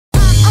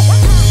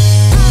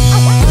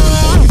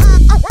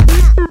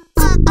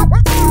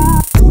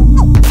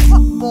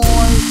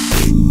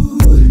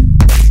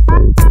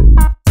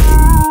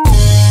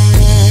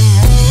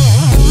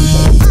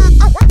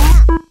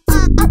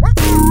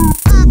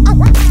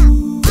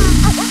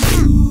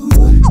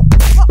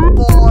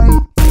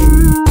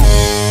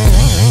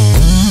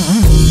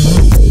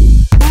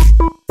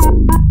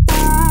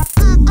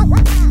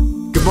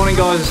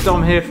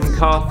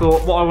car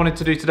thought what I wanted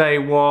to do today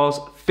was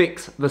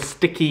fix the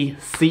sticky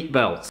seat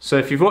belts. So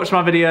if you've watched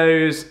my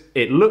videos,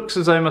 it looks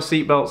as though my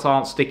seat belts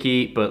aren't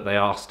sticky, but they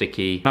are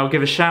sticky. I'll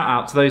give a shout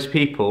out to those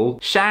people.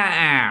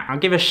 I'll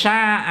give a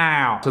shout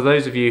out to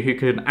those of you who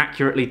can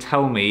accurately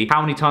tell me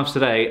how many times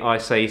today I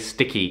say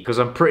sticky, because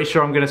I'm pretty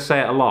sure I'm gonna say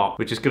it a lot,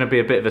 which is gonna be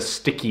a bit of a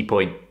sticky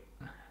point.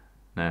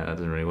 No, that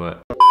doesn't really work.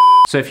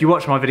 So if you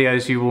watch my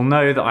videos, you will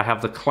know that I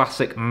have the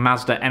classic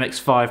Mazda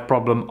MX-5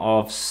 problem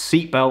of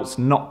seat belts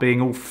not being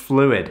all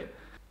fluid.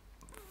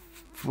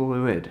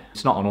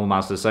 It's not on all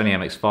Mazdas, it's only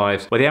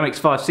MX-5s. Where the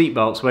MX-5 seat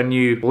belts, when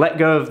you let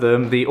go of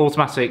them, the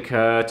automatic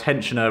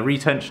tensioner,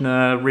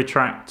 retensioner,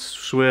 retract,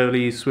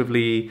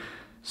 swivelly,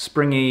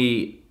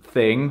 springy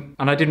thing.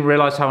 And I didn't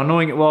realize how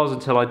annoying it was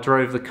until I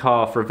drove the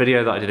car for a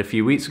video that I did a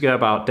few weeks ago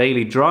about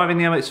daily driving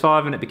the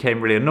MX-5, and it became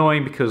really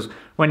annoying because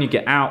when you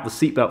get out, the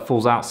seatbelt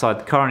falls outside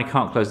the car and you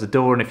can't close the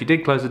door, and if you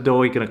did close the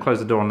door, you're going to close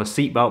the door on the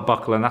seatbelt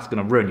buckle, and that's going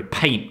to ruin your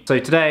paint. So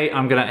today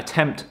I'm going to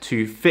attempt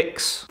to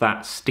fix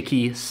that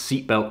sticky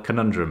seatbelt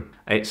conundrum.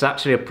 It's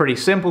actually a pretty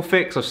simple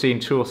fix. I've seen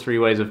 2 or 3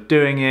 ways of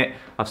doing it.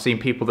 I've seen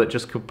people that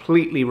just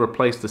completely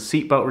replace the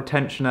seatbelt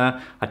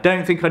retentioner. I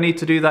don't think I need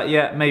to do that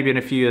yet, maybe in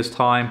a few years'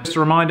 time. Just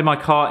a reminder, my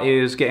car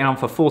is getting on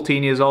for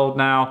 14 years old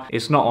now.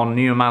 It's not on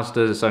newer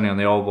Mazdas, it's only on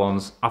the old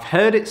ones. I've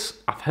heard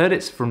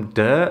it's from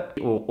dirt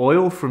or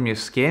oil from your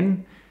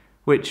skin,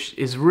 which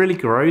is really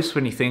gross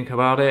when you think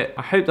about it.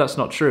 I hope that's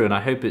not true, and I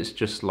hope it's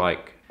just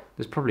like,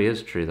 this probably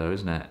is true though,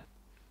 isn't it?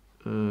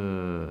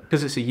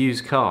 Because it's a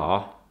used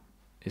car,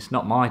 it's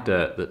not my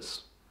dirt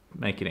that's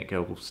making it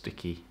go all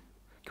sticky.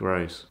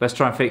 Gross. Let's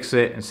try and fix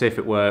it and see if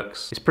it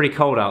works. It's pretty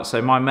cold out,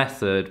 so my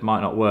method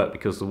might not work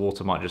because the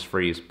water might just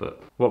freeze,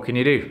 but what can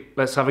you do?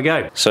 Let's have a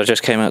go. So I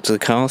just came out to the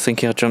car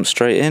thinking I'd jump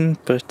straight in,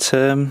 but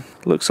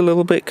looks a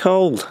little bit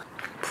cold.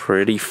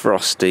 Pretty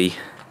frosty.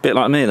 Bit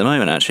like me at the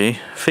moment actually.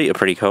 Feet are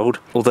pretty cold.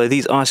 Although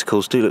these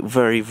icicles do look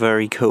very,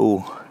 very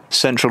cool.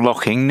 Central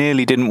locking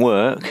nearly didn't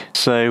work,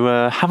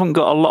 so haven't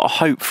got a lot of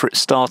hope for it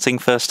starting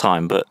first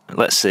time, but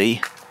let's see.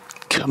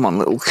 Come on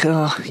little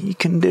car, you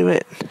can do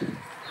it.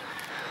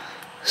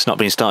 It's not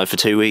been started for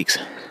 2 weeks.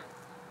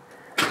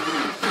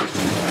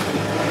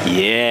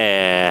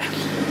 Yeah.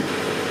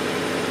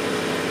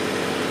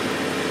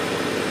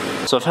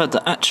 So I've heard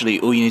that actually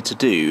all you need to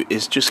do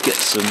is just get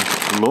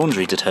some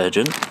laundry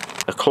detergent,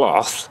 a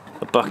cloth,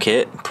 a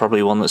bucket,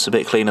 probably one that's a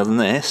bit cleaner than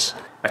this,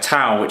 a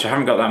towel, which I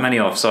haven't got that many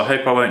of, so I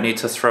hope I won't need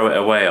to throw it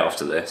away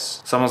after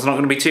this. Someone's not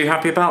going to be too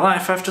happy about that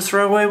if I have to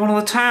throw away one of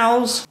the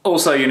towels.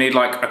 Also, you need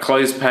like a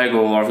clothes peg,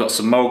 or I've got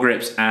some mole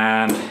grips,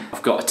 and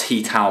I've got a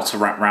tea towel to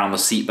wrap around the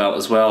seatbelt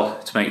as well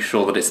to make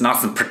sure that it's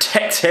nice and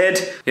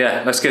protected.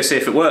 Yeah, let's go see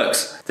if it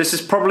works. This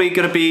is probably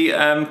going to be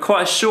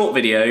quite a short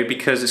video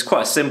because it's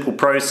quite a simple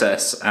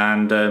process,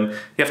 and you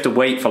have to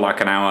wait for like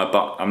an hour,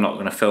 but I'm not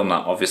going to film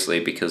that obviously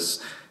because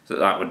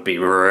that would be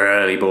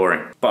really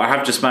boring. But I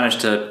have just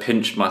managed to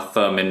pinch my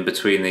thumb in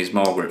between these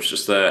mole grips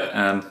just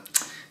there.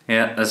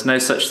 Yeah, there's no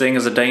such thing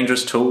as a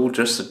dangerous tool,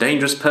 just a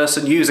dangerous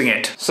person using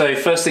it. So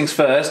first things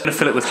first, I'm gonna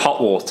fill it with hot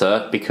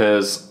water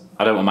because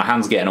I don't want my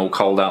hands getting all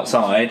cold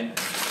outside.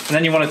 And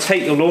then you want to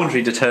take your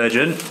laundry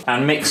detergent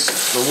and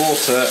mix the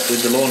water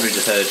with the laundry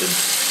detergent.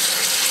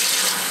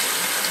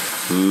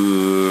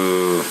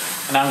 Ooh.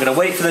 And now I'm gonna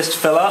wait for this to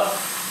fill up,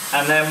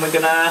 and then we're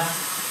gonna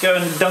go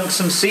and dunk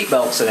some seat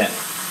belts in it.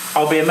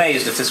 I'll be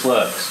amazed if this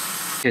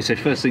works. Okay, so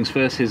first things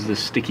first, here's the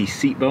sticky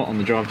seatbelt on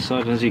the driver's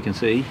side, and as you can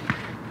see,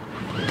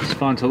 it's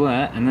fine till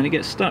there, and then it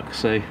gets stuck.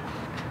 So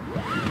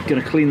I'm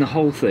gonna clean the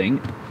whole thing,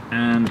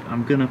 and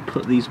I'm gonna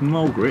put these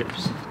mole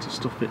grips to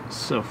stop it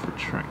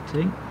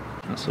self-retracting.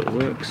 That's how it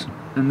works.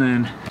 And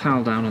then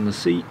towel down on the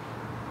seat,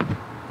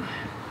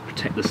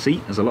 protect the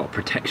seat. There's a lot of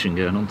protection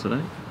going on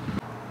today.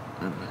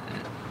 And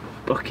then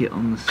bucket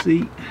on the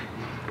seat.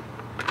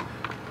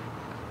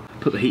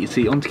 Put the heated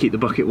seat on to keep the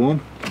bucket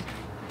warm.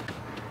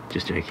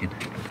 Just joking.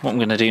 What I'm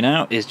going to do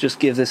now is just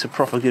give this a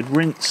proper good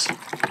rinse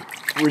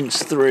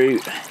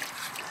through.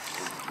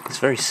 It's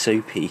very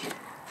soapy.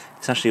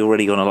 It's actually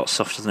already gone a lot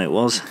softer than it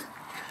was.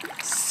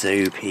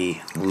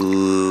 Soapy.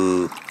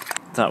 Ooh.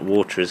 That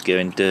water is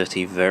going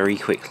dirty very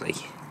quickly.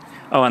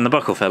 Oh, and the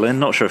buckle fell in.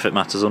 Not sure if it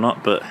matters or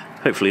not, but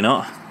hopefully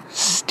not.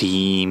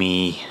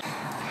 Steamy.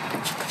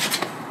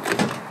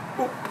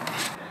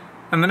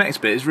 And the next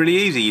bit is really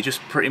easy. You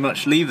just pretty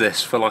much leave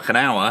this for like an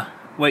hour,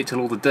 wait till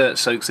all the dirt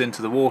soaks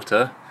into the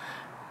water,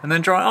 and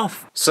then dry it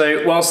off.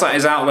 So whilst that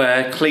is out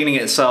there cleaning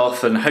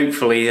itself and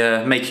hopefully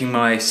making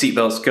my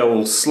seatbelts go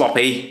all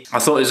sloppy, I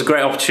thought it was a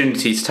great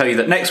opportunity to tell you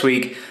that next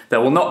week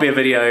there will not be a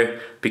video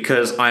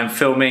because I'm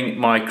filming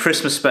my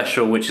Christmas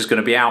special, which is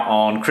going to be out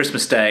on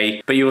Christmas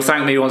Day. But you will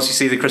thank me once you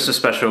see the Christmas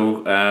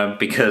special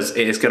because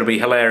it is going to be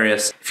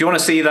hilarious. If you want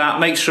to see that,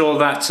 make sure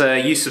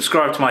that you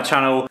subscribe to my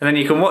channel, and then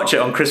you can watch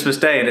it on Christmas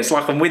Day, and it's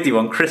like I'm with you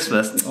on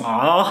Christmas.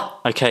 Aww.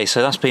 Okay,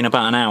 so that's been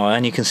about an hour,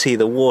 and you can see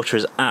the water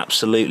is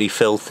absolutely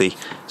filthy.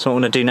 So what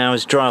I'm going to do now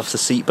is dry off the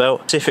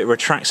seatbelt, see if it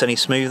retracts any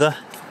smoother.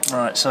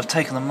 Right, so I've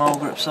taken the mole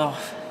grips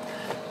off.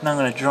 Now I'm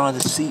going to dry the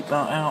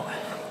seatbelt out.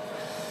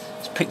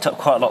 It's picked up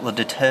quite a lot of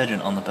the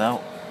detergent on the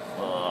belt.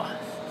 Oh.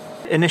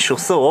 initial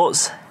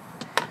thoughts,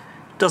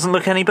 doesn't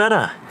look any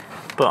better.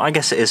 But I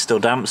guess it is still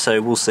damp,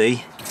 so we'll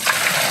see.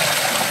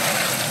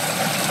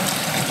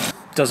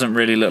 Doesn't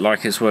really look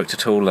like it's worked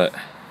at all. Look.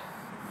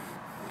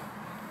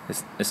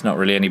 It's not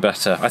really any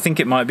better. I think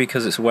it might be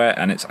because it's wet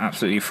and it's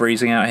absolutely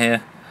freezing out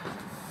here.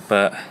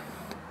 But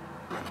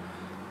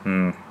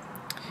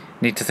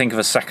need to think of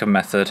a second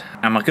method.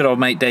 And my good old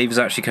mate Dave is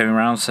actually coming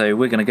around, so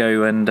we're going to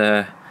go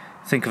and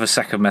think of a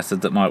second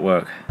method that might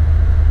work.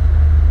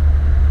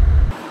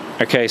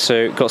 Okay,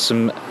 so got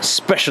some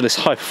specialist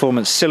high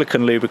performance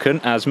silicone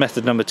lubricant as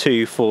method number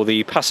 2 for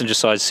the passenger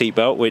side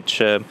seatbelt,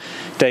 which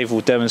Dave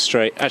will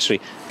demonstrate.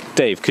 Actually,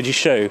 Dave, could you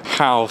show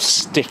how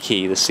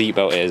sticky the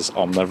seatbelt is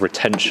on the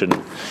retention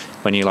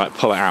when you like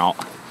pull it out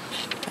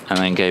and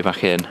then go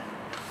back in?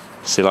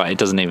 See, like it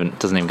doesn't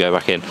even go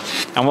back in.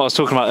 And what I was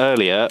talking about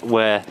earlier,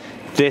 where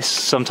this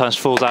sometimes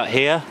falls out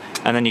here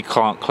and then you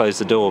can't close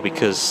the door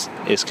because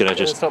it's gonna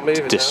just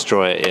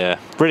destroy it. Yeah,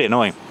 really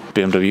annoying.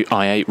 BMW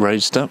i8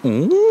 Roadster.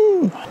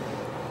 Ooh.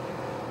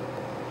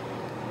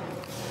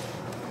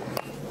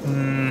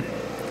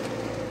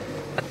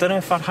 I don't know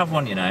if I'd have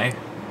one, you know.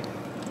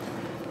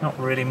 Not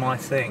really my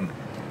thing.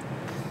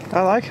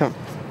 I like them.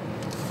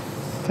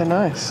 They're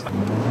nice.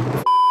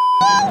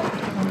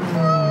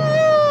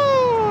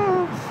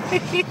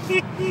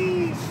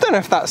 Don't know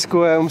if that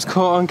squirm's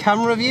caught on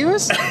camera,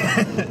 viewers.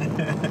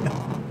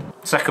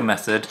 Second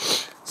method,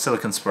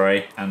 silicone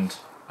spray, and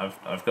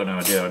I've got no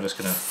idea. I'm just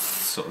gonna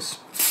sort of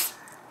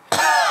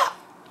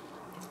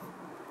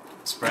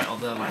spray it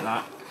on there like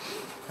that,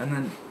 and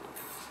then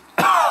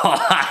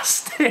oh, that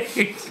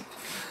stinks.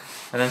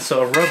 And then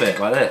sort of rub it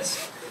like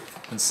this.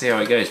 And see how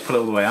it goes, pull it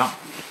all the way out.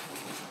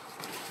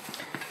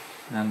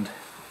 And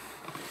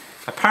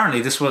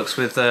apparently this works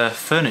with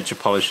furniture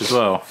polish as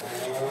well. I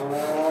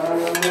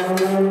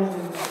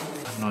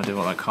have no idea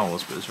what that car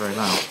was, but it's very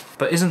loud.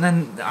 But isn't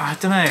then, I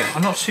don't know,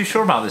 I'm not too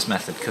sure about this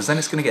method, because then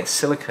it's going to get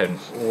silicone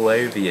all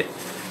over you.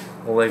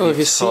 All over your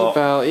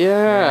seatbelt,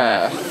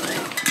 yeah.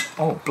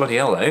 Oh, bloody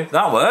hell though,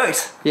 that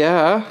worked!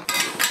 Yeah,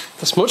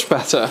 that's much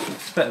better.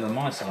 It's better than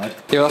my side.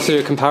 You'll have to do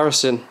a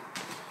comparison.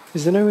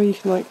 Is there no way you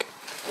can like...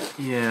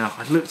 Yeah,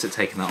 I looked at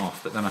taking that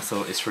off, but then I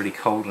thought it's really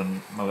cold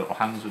and my little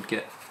hands would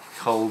get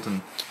cold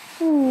and...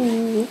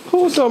 Ooh,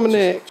 poor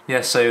Dominic.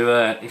 Yeah,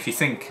 so if you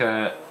think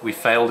we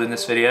failed in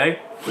this video,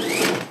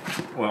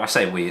 well I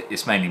say we,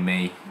 it's mainly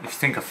me. If you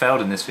think I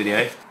failed in this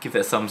video, give it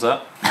a thumbs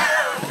up,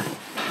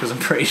 because I'm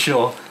pretty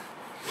sure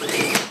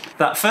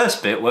that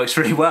first bit works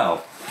really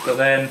well, but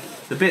then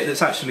the bit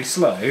that's actually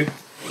slow,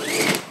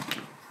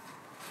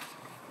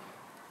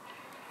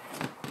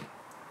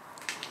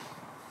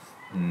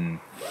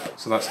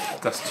 so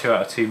that's 2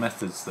 out of 2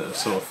 methods that have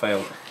sort of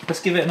failed. Let's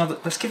give it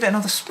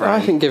another spray. I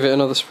think give it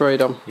another spray,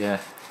 Dom. Yeah.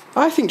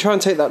 I think try and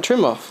take that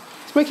trim off.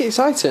 Let's make it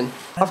exciting.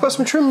 I've got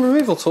some trim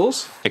removal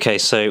tools. Okay,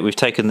 so we've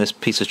taken this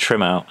piece of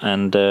trim out,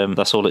 and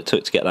that's all it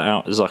took to get that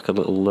out. It's like a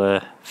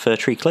little fir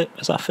tree clip.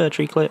 Is that a fir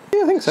tree clip?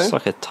 Yeah, I think so. It's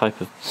like a type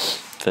of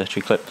fir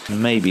tree clip.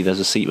 Maybe there's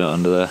a seatbelt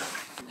under there.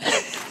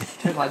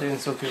 I don't like doing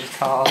this with people's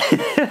cars.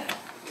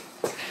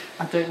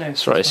 I don't know.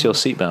 That's right, it's your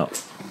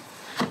seatbelt.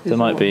 There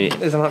might be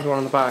one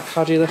on the back.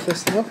 How do you lift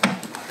this thing up?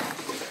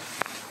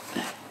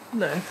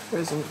 No, there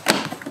isn't.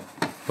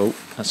 Oh,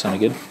 that sounded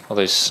good. All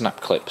those snap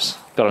clips.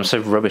 God, I'm so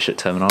rubbish at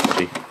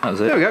terminology. That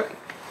was it. There we go.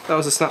 That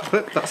was a snap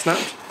clip. That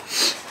snapped.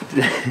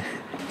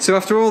 So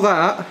after all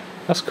that...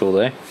 That's cool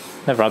though.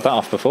 Never had that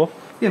off before.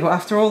 Yeah, but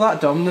after all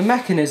that, Dom, the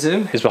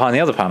mechanism... is behind the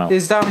other panel.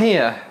 Is down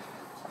here.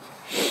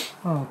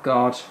 Oh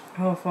God.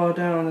 How far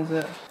down is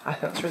it? I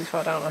think that's really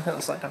far down. I think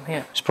that's like down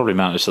here. It's probably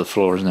mounted to the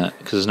floor, isn't it?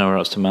 Because there's nowhere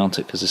else to mount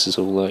it, because this is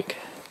all like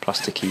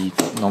plasticky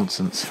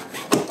nonsense.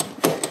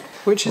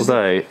 Which is...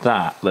 Although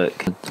that,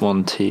 look,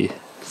 1, 2,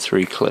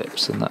 3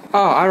 clips and that.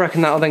 Oh, I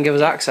reckon that'll then give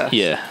us access.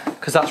 Yeah.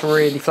 Because that's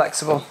really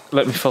flexible.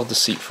 Let me fold the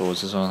seat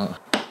forwards as well.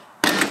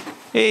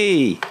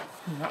 Hey!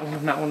 That one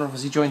and that one are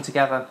obviously joined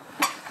together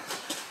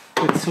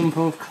with some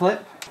form of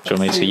clip. Do you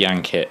want me to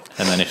yank it,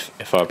 and then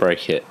if I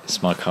break it,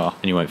 it's my car,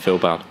 and you won't feel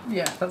bad?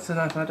 Yeah, that's a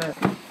nice idea.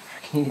 I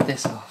can need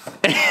this off.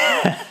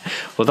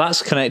 Well,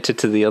 that's connected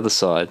to the other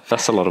side.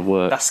 That's a lot of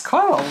work. That's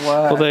quite a lot of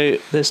work. Although,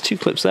 there's 2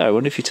 clips there. I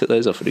wonder if you took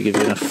those off, would it give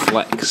you enough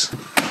flex?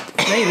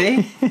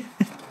 Maybe.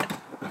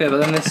 Yeah, but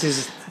then this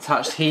is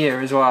attached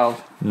here as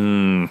well.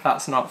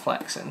 That's not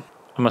flexing.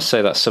 I must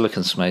say that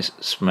silicone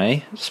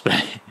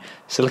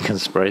silicone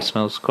spray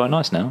smells quite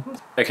nice now.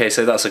 Okay,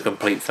 so that's a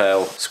complete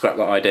fail. Scrap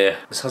that idea.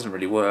 This hasn't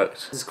really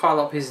worked. There's quite a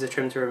lot of pieces of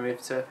trim to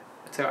remove to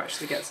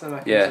actually get to the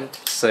mechanism. Yeah.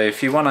 So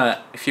if you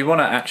wanna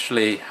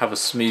actually have a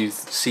smooth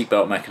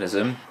seatbelt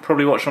mechanism,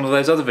 probably watch one of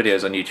those other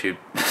videos on YouTube.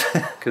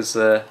 Because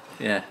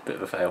yeah, bit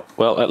of a fail.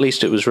 Well, at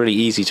least it was really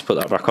easy to put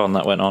that back on.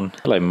 That went on.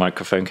 Hello,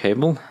 microphone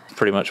cable.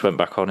 Pretty much went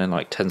back on in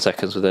like 10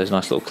 seconds with those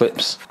nice little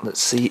clips. Let's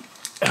see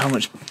how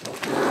much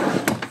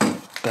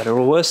better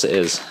or worse it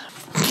is.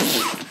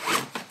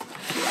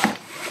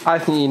 I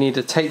think you need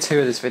to take 2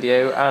 of this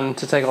video and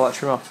to take all that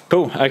trim off.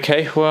 Cool,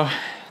 okay, well,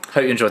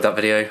 Hope you enjoyed that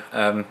video.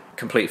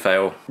 Complete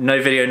fail. No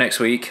video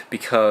next week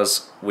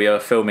because we are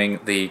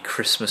filming the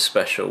Christmas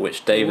special,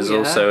 which Dave is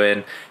also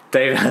in.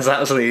 Dave has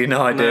absolutely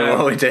no idea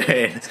what we're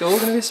doing. It's all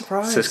going to be a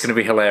surprise. So it's going to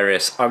be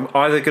hilarious. I'm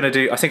either going to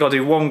do, I think I'll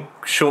do one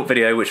short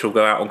video which will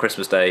go out on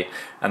Christmas Day,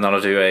 and then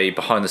I'll do a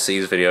behind the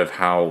scenes video of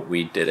how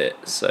we did it.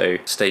 So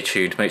stay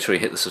tuned, make sure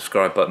you hit the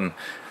subscribe button,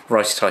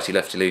 righty tighty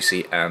lefty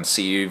loosey, and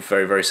see you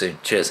very, very soon.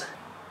 Cheers.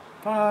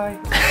 Bye.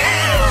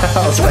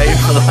 I was waiting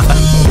for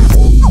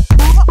that.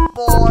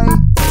 Boy.